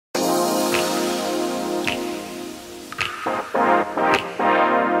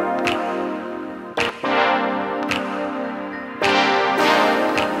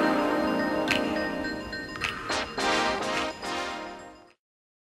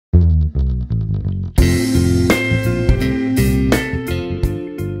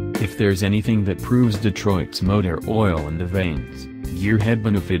there's anything that proves Detroit's motor oil in the veins, gearhead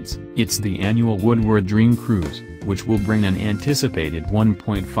bonafides, it's the annual Woodward Dream Cruise, which will bring an anticipated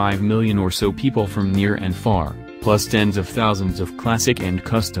 1.5 million or so people from near and far, plus tens of thousands of classic and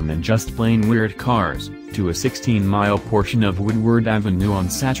custom and just plain weird cars, to a 16-mile portion of Woodward Avenue on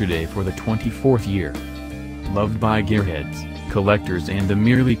Saturday for the 24th year. Loved by gearheads, collectors and the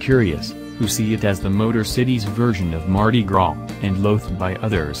merely curious, who see it as the Motor City's version of Mardi Gras, and loathed by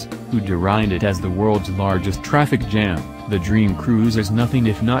others, who deride it as the world's largest traffic jam, the Dream Cruise is nothing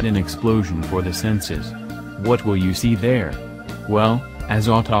if not an explosion for the senses. What will you see there? Well, as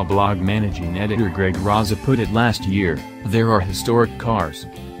Autoblog managing editor Greg Raza put it last year, there are historic cars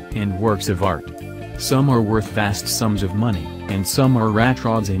and works of art. Some are worth vast sums of money, and some are rat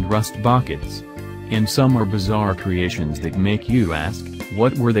rods and rust buckets. And some are bizarre creations that make you ask,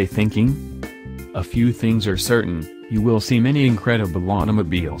 what were they thinking? A few things are certain, you will see many incredible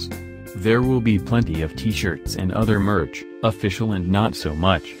automobiles. There will be plenty of t-shirts and other merch, official and not so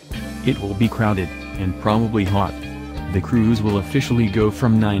much. It will be crowded, and probably hot. The cruise will officially go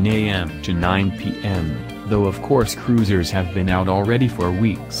from 9 a.m. to 9 p.m., though of course cruisers have been out already for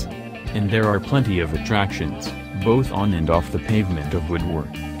weeks. And there are plenty of attractions, both on and off the pavement of Woodward.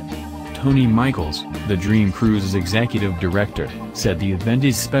 Tony Michaels, the Dream Cruise's executive director, said the event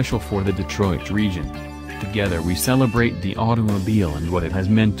is special for the Detroit region. Together we celebrate the automobile and what it has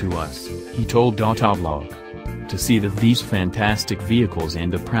meant to us, he told Autoblog. To see that these fantastic vehicles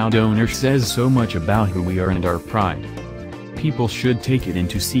and the proud owner says so much about who we are and our pride. People should take it in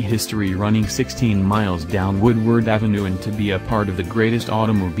to see history running 16 miles down Woodward Avenue and to be a part of the greatest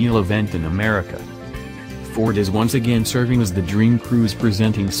automobile event in America. Ford is once again serving as the Dream Cruise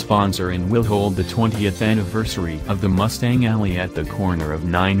presenting sponsor and will hold the 20th anniversary of the Mustang Alley at the corner of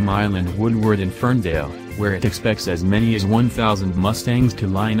 9 Mile and Woodward in Ferndale, where it expects as many as 1,000 Mustangs to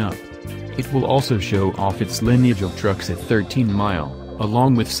line up. It will also show off its lineage of trucks at 13 Mile,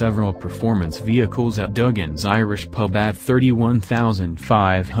 along with several performance vehicles at Duggan's Irish Pub at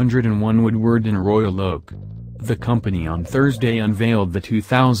 31,501 Woodward in Royal Oak. The company on Thursday unveiled the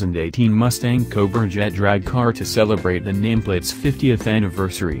 2018 Mustang Cobra Jet drag car to celebrate the nameplate's 50th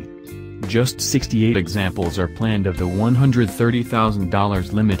anniversary. Just 68 examples are planned of the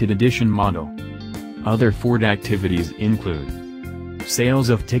 $130,000 limited edition model. Other Ford activities include sales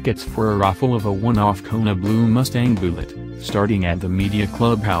of tickets for a raffle of a one-off Kona Blue Mustang Bullet, starting at the Media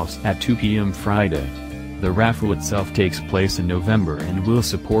Clubhouse at 2 p.m. Friday. The raffle itself takes place in November and will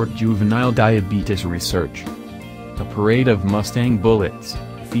support juvenile diabetes research. A parade of Mustang Bullets,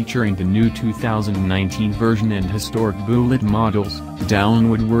 featuring the new 2019 version and historic Bullet models, down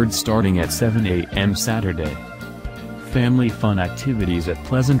Woodward starting at 7 a.m. Saturday. Family fun activities at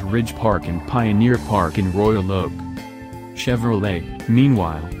Pleasant Ridge Park and Pioneer Park in Royal Oak. Chevrolet,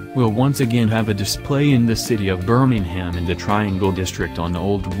 meanwhile, will once again have a display in the city of Birmingham in the Triangle District on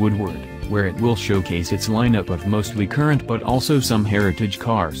Old Woodward, where it will showcase its lineup of mostly current but also some heritage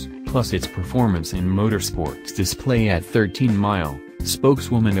cars, plus its performance in motorsports display at 13 Mile,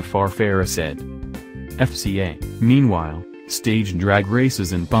 spokeswoman Afar Farah said. FCA, meanwhile, staged drag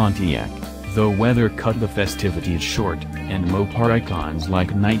races in Pontiac, though weather cut the festivities short, and Mopar icons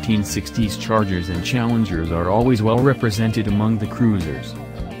like 1960s Chargers and Challengers are always well represented among the cruisers.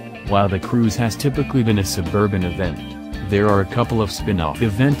 While the cruise has typically been a suburban event, there are a couple of spin-off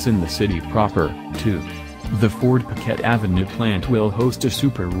events in the city proper, too. The Ford Paquette Avenue plant will host a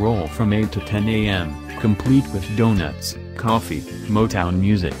Super Roll from 8 to 10 a.m., complete with donuts, coffee, Motown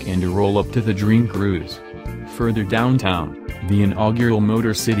music and a roll-up to the Dream Cruise. Further downtown, the inaugural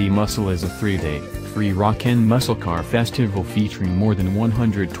Motor City Muscle is a 3-day, free rock and muscle car festival featuring more than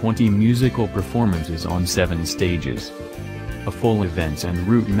 120 musical performances on 7 stages. A full events and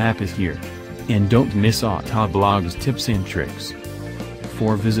route map is here. And don't miss Autoblog's tips and tricks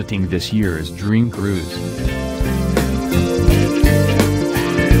for visiting this year's Dream Cruise.